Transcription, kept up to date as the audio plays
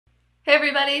Hey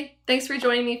everybody, thanks for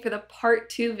joining me for the part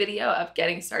 2 video of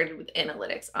getting started with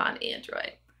analytics on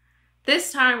Android.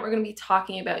 This time we're going to be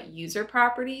talking about user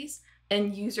properties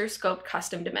and user scope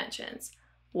custom dimensions.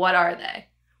 What are they?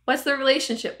 What's the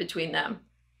relationship between them?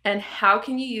 And how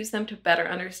can you use them to better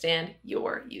understand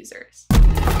your users?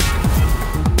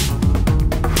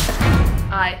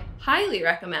 I highly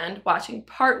recommend watching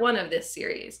part 1 of this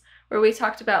series, where we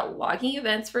talked about logging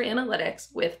events for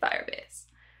analytics with Firebase.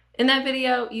 In that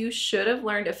video, you should have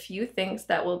learned a few things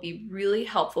that will be really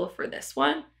helpful for this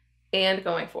one and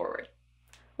going forward.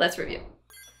 Let's review.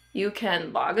 You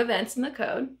can log events in the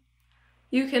code.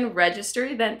 You can register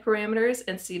event parameters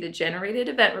and see the generated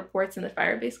event reports in the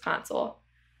Firebase console.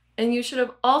 And you should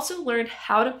have also learned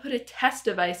how to put a test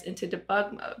device into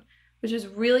debug mode, which is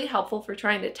really helpful for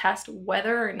trying to test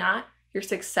whether or not you're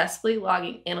successfully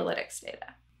logging analytics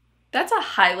data. That's a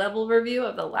high-level review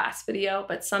of the last video,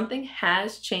 but something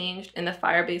has changed in the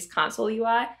Firebase console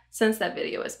UI since that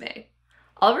video was made.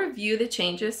 I'll review the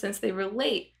changes since they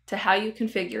relate to how you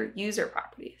configure user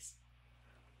properties.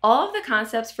 All of the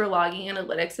concepts for logging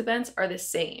analytics events are the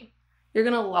same. You're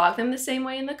going to log them the same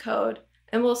way in the code,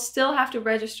 and we'll still have to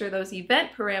register those event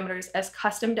parameters as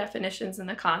custom definitions in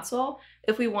the console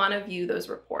if we want to view those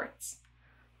reports.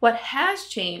 What has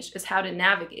changed is how to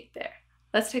navigate there.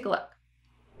 Let's take a look.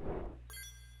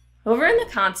 Over in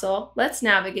the console, let's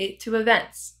navigate to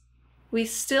events. We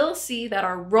still see that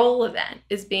our role event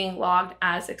is being logged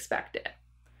as expected.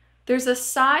 There's a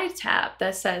side tab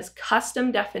that says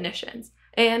custom definitions,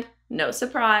 and no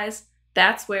surprise,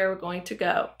 that's where we're going to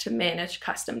go to manage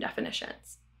custom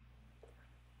definitions.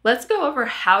 Let's go over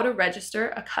how to register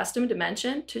a custom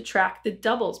dimension to track the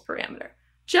doubles parameter,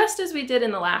 just as we did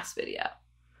in the last video.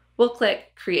 We'll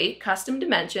click Create Custom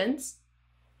Dimensions,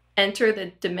 enter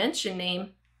the dimension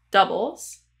name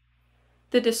doubles,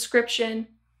 the description,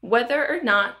 whether or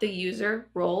not the user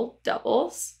role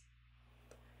doubles,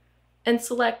 and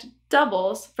select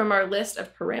doubles from our list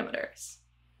of parameters.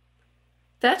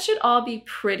 That should all be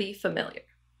pretty familiar.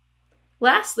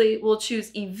 Lastly, we'll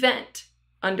choose Event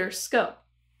under Scope.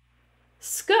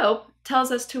 Scope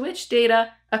tells us to which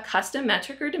data a custom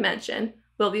metric or dimension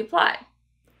will be applied.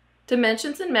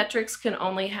 Dimensions and metrics can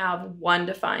only have one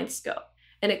defined scope,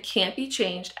 and it can't be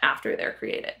changed after they're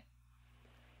created.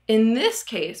 In this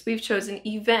case, we've chosen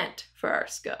event for our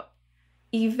scope.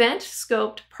 Event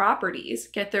scoped properties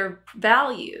get their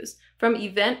values from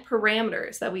event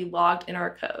parameters that we logged in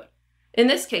our code. In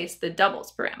this case, the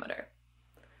doubles parameter.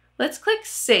 Let's click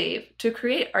Save to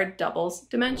create our doubles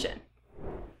dimension.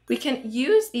 We can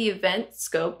use the event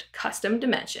scoped custom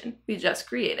dimension we just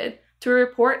created to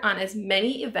report on as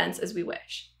many events as we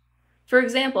wish. For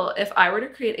example, if I were to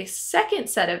create a second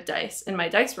set of dice in my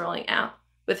dice rolling app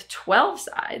with 12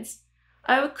 sides,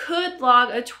 I could log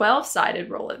a 12-sided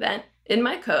roll event in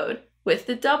my code with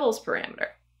the doubles parameter.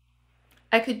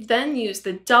 I could then use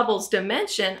the doubles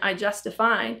dimension I just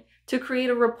defined to create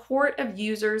a report of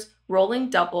users rolling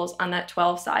doubles on that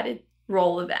 12-sided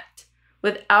roll event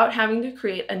without having to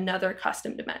create another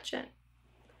custom dimension.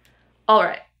 All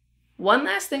right, one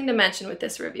last thing to mention with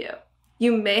this review.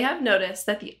 You may have noticed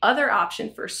that the other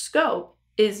option for scope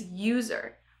is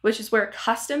user, which is where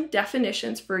custom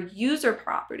definitions for user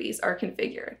properties are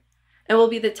configured, and will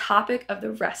be the topic of the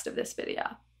rest of this video.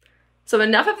 So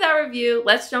enough of that review,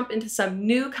 let's jump into some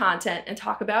new content and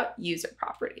talk about user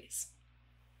properties.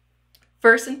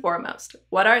 First and foremost,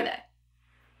 what are they?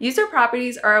 User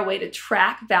properties are a way to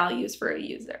track values for a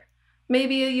user,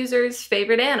 maybe a user's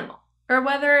favorite animal, or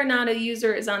whether or not a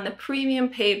user is on the premium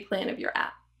paid plan of your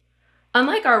app.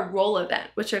 Unlike our role event,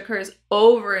 which occurs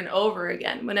over and over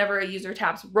again whenever a user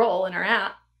taps role in our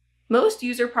app, most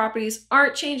user properties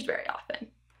aren't changed very often.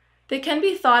 They can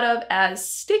be thought of as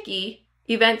sticky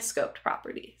event-scoped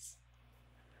properties.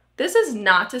 This is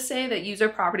not to say that user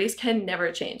properties can never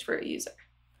change for a user.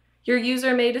 Your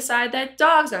user may decide that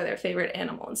dogs are their favorite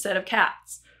animal instead of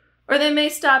cats, or they may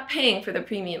stop paying for the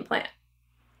premium plan.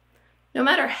 No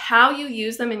matter how you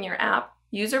use them in your app,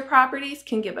 user properties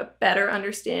can give a better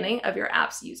understanding of your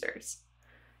app's users.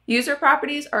 User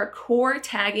properties are core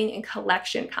tagging and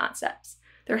collection concepts.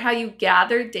 They're how you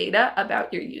gather data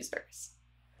about your users.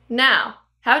 Now,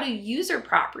 how do user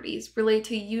properties relate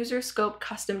to user scope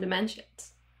custom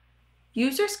dimensions?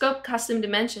 User scope custom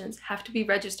dimensions have to be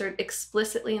registered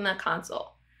explicitly in the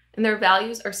console, and their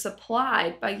values are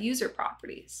supplied by user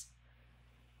properties.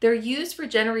 They're used for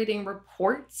generating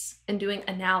reports and doing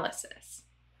analysis.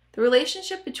 The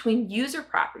relationship between user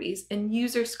properties and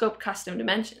user scope custom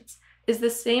dimensions is the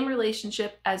same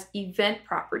relationship as event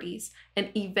properties and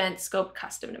event scope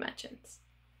custom dimensions.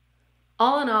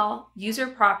 All in all, user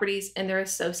properties and their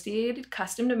associated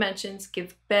custom dimensions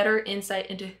give better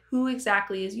insight into who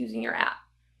exactly is using your app.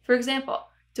 For example,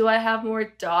 do I have more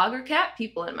dog or cat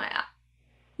people in my app?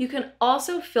 You can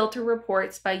also filter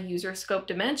reports by user scope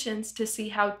dimensions to see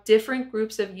how different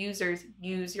groups of users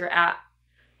use your app.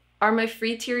 Are my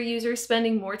free tier users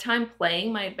spending more time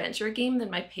playing my adventure game than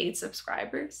my paid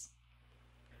subscribers?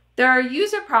 There are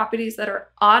user properties that are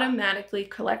automatically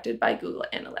collected by Google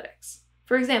Analytics.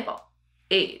 For example,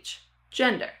 age,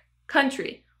 gender,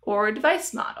 country, or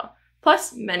device model,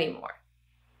 plus many more.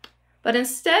 But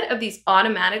instead of these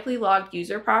automatically logged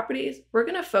user properties, we're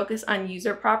going to focus on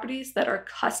user properties that are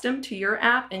custom to your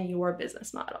app and your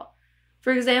business model.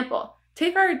 For example,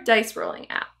 take our dice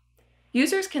rolling app.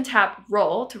 Users can tap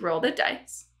roll to roll the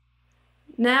dice.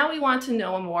 Now we want to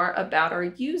know more about our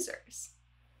users.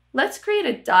 Let's create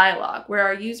a dialog where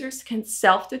our users can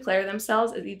self-declare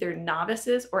themselves as either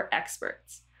novices or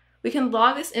experts. We can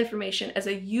log this information as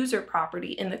a user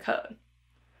property in the code.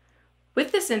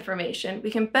 With this information,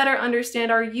 we can better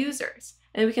understand our users,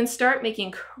 and we can start making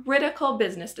critical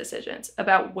business decisions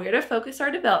about where to focus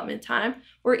our development time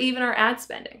or even our ad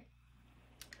spending.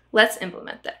 Let's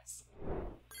implement this.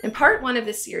 In part 1 of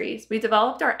this series, we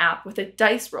developed our app with a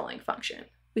dice rolling function.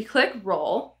 We click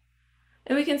roll,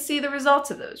 and we can see the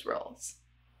results of those rolls.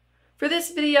 For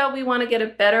this video, we want to get a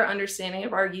better understanding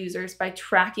of our users by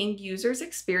tracking users'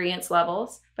 experience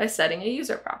levels by setting a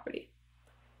user property.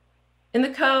 In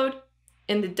the code,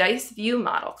 in the dice view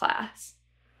model class,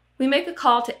 we make a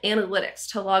call to analytics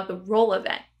to log the roll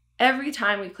event every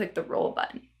time we click the roll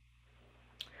button.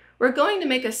 We're going to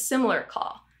make a similar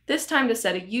call, this time to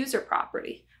set a user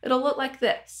property. It'll look like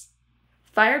this: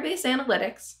 Firebase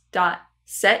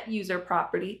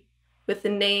Analytics.setUserProperty with the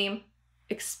name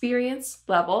experience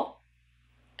level,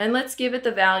 and let's give it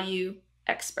the value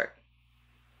expert.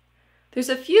 There's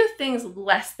a few things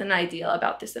less than ideal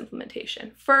about this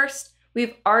implementation. First,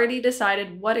 we've already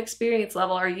decided what experience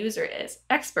level our user is,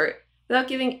 expert, without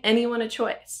giving anyone a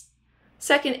choice.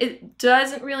 Second, it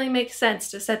doesn't really make sense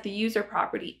to set the user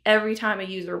property every time a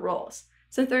user rolls,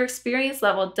 since their experience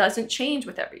level doesn't change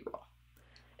with every roll.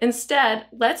 Instead,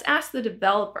 let's ask the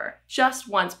developer just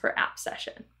once per app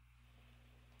session.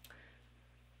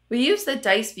 We use the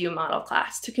dice view model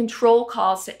class to control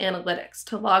calls to analytics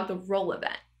to log the roll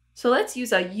event. So let's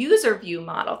use a user view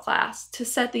model class to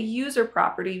set the user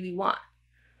property we want.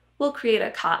 We'll create a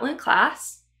Kotlin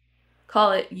class,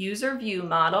 call it user view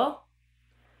model,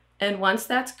 and once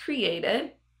that's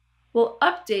created, we'll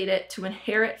update it to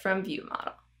inherit from view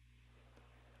model.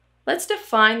 Let's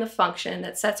define the function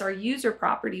that sets our user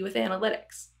property with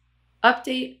analytics,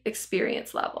 update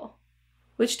experience level,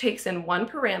 which takes in one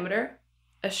parameter,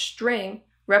 a string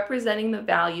representing the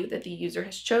value that the user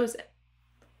has chosen.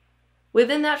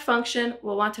 Within that function,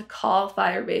 we'll want to call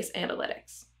Firebase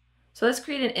Analytics. So let's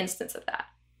create an instance of that.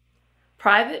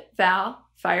 Private val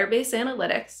Firebase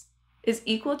Analytics is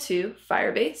equal to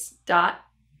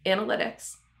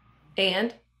firebase.analytics,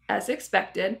 and as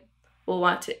expected, we'll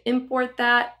want to import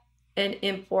that and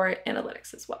import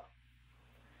analytics as well.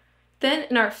 Then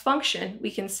in our function,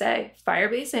 we can say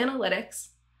Firebase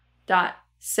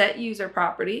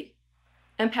Analytics.setUserProperty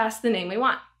and pass the name we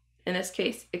want, in this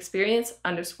case,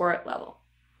 experience_level,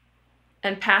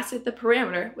 and pass it the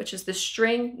parameter, which is the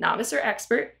string novice or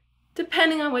expert,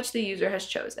 depending on which the user has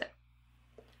chosen.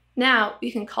 Now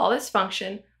we can call this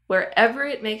function wherever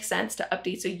it makes sense to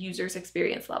update a user's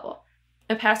experience level,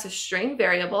 and pass a string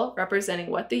variable representing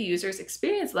what the user's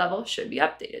experience level should be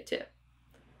updated to.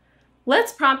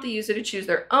 Let's prompt the user to choose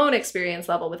their own experience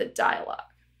level with a dialog.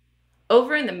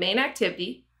 Over in the main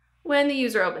activity, when the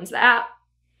user opens the app,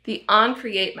 the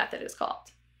onCreate method is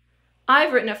called.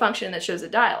 I've written a function that shows a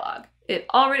dialog. It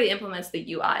already implements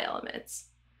the UI elements.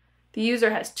 The user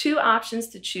has two options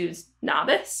to choose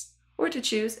novice or to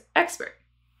choose expert.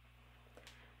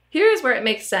 Here's where it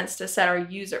makes sense to set our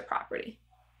user property.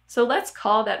 So let's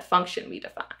call that function we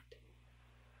defined.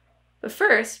 But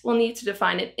first, we'll need to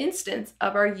define an instance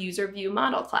of our user view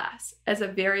model class as a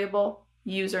variable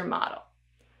user model.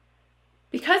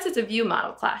 Because it's a view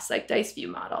model class like dice view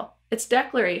model, its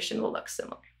declaration will look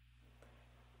similar.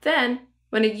 Then,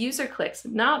 when a user clicks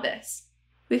novice,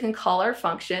 we can call our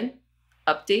function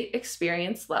update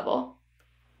experience level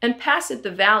and pass it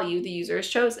the value the user has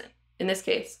chosen, in this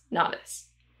case, novice.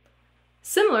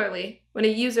 Similarly, when a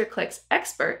user clicks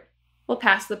expert, we'll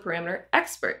pass the parameter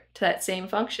expert to that same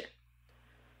function.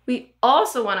 We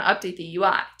also want to update the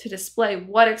UI to display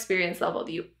what experience level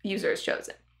the user has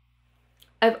chosen.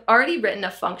 I've already written a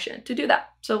function to do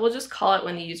that, so we'll just call it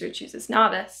when the user chooses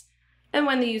novice and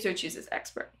when the user chooses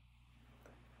expert.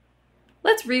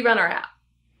 Let's rerun our app.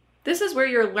 This is where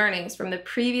your learnings from the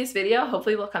previous video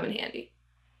hopefully will come in handy.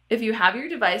 If you have your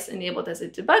device enabled as a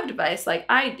debug device like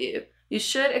I do, you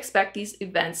should expect these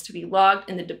events to be logged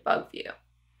in the debug view.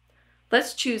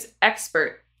 Let's choose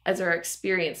Expert as our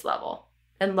experience level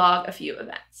and log a few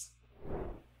events.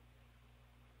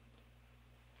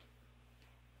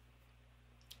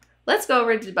 Let's go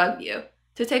over to debug view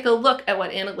to take a look at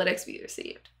what analytics we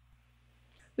received.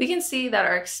 We can see that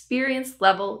our experience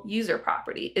level user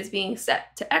property is being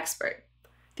set to expert.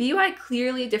 The UI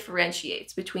clearly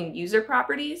differentiates between user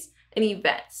properties and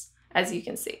events, as you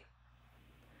can see.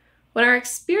 When our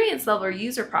experience level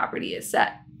user property is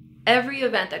set, every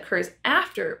event that occurs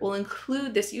after will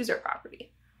include this user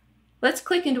property. Let's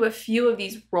click into a few of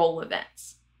these role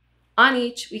events. On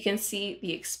each, we can see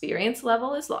the experience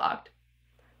level is logged.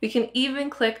 We can even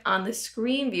click on the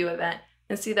screen view event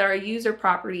and see that our user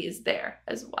property is there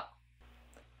as well.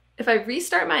 If I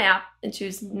restart my app and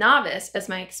choose Novice as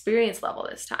my experience level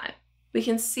this time, we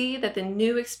can see that the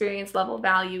new experience level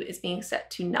value is being set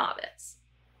to Novice.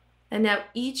 And now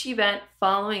each event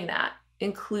following that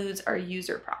includes our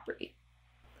user property.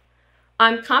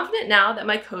 I'm confident now that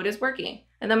my code is working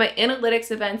and that my analytics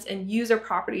events and user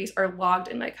properties are logged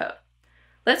in my code.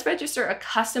 Let's register a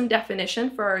custom definition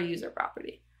for our user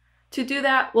property. To do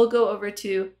that, we'll go over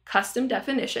to Custom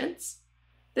Definitions.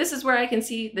 This is where I can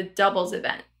see the doubles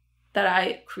event that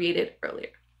I created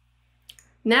earlier.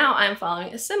 Now I'm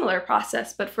following a similar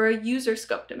process, but for a user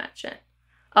scope dimension.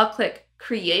 I'll click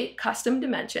Create Custom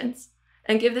Dimensions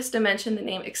and give this dimension the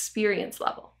name Experience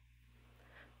Level.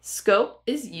 Scope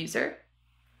is User.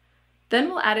 Then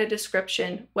we'll add a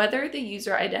description whether the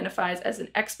user identifies as an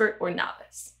expert or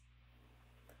novice.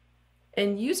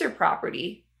 And user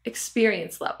property,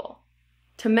 Experience Level,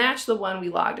 to match the one we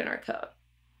logged in our code.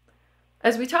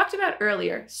 As we talked about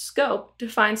earlier, scope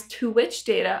defines to which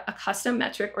data a custom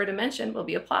metric or dimension will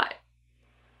be applied.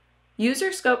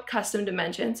 User scope custom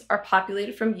dimensions are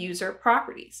populated from user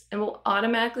properties and will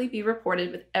automatically be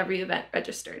reported with every event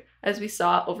registered, as we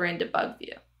saw over in debug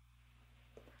view.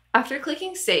 After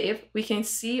clicking Save, we can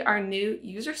see our new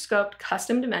user scoped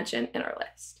custom dimension in our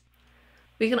list.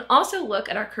 We can also look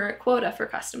at our current quota for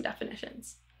custom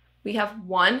definitions. We have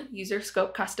one user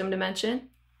scope custom dimension.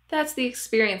 That's the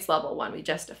experience level one we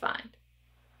just defined.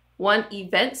 One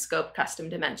event scope custom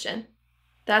dimension.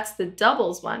 That's the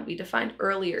doubles one we defined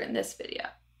earlier in this video.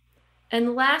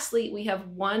 And lastly, we have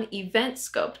one event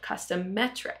scoped custom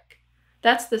metric.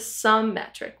 That's the sum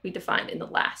metric we defined in the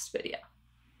last video.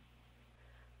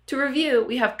 To review,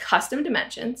 we have custom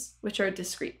dimensions, which are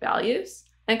discrete values,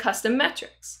 and custom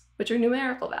metrics, which are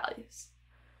numerical values.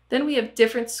 Then we have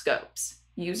different scopes,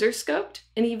 user scoped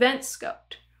and event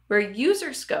scoped, where user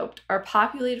scoped are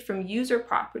populated from user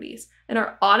properties and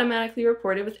are automatically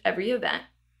reported with every event,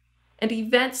 and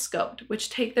event scoped, which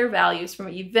take their values from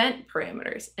event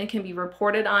parameters and can be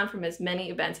reported on from as many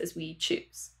events as we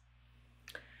choose.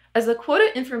 As the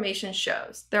quota information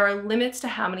shows, there are limits to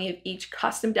how many of each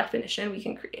custom definition we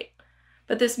can create,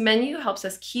 but this menu helps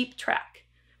us keep track.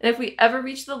 And if we ever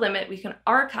reach the limit, we can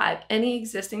archive any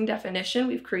existing definition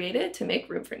we've created to make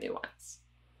room for new ones.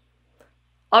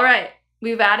 All right,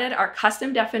 we've added our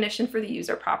custom definition for the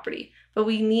user property, but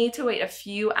we need to wait a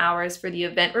few hours for the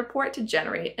event report to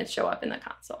generate and show up in the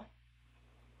console.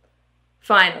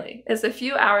 Finally, it's a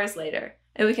few hours later,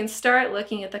 and we can start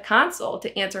looking at the console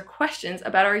to answer questions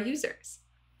about our users.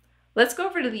 Let's go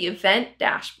over to the event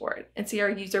dashboard and see our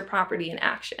user property in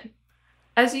action.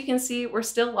 As you can see, we're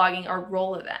still logging our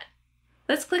role event.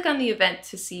 Let's click on the event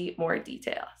to see more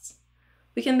details.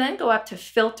 We can then go up to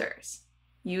Filters,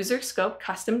 User Scope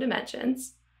Custom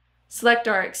Dimensions, select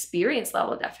our experience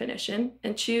level definition,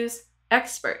 and choose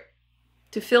Expert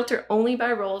to filter only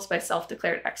by roles by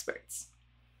self-declared experts.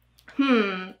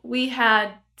 We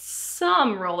had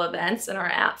some role events in our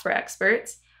app for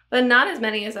experts, but not as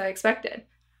many as I expected.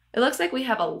 It looks like we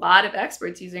have a lot of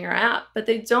experts using our app, but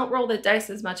they don't roll the dice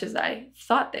as much as I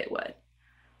thought they would.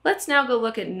 Let's now go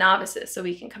look at novices so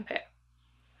we can compare.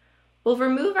 We'll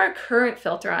remove our current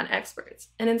filter on experts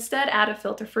and instead add a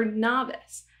filter for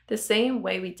novice, the same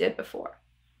way we did before.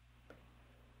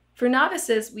 For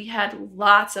novices, we had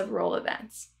lots of role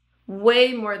events,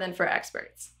 way more than for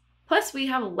experts. Plus, we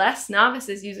have less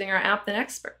novices using our app than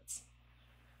experts.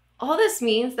 All this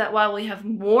means that while we have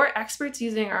more experts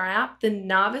using our app, the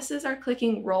novices are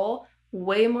clicking roll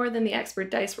way more than the expert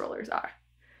dice rollers are.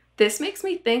 This makes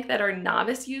me think that our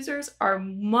novice users are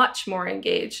much more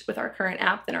engaged with our current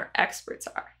app than our experts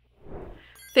are.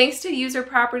 Thanks to user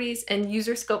properties and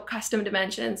user scope custom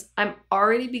dimensions, I'm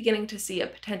already beginning to see a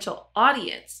potential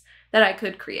audience that I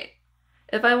could create.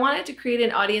 If I wanted to create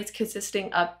an audience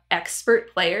consisting of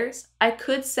expert players, I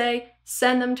could say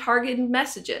send them targeted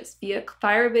messages via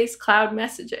Firebase cloud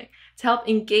messaging to help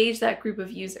engage that group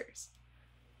of users.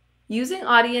 Using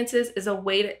audiences is a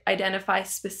way to identify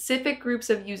specific groups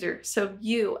of users so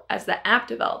you, as the app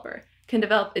developer, can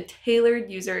develop a tailored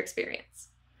user experience.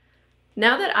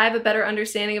 Now that I have a better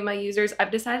understanding of my users,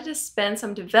 I've decided to spend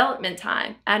some development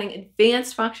time adding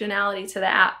advanced functionality to the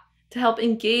app to help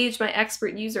engage my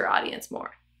expert user audience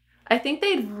more. I think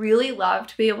they'd really love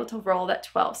to be able to roll that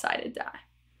 12-sided die.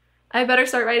 I better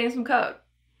start writing some code.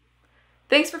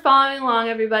 Thanks for following along,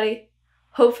 everybody.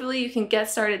 Hopefully you can get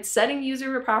started setting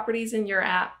user properties in your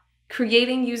app,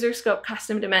 creating user scope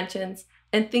custom dimensions,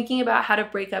 and thinking about how to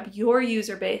break up your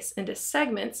user base into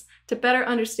segments to better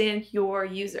understand your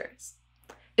users.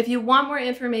 If you want more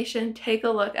information, take a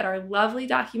look at our lovely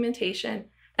documentation.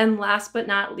 And last but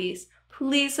not least,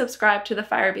 please subscribe to the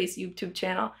Firebase YouTube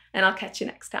channel, and I'll catch you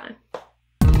next time.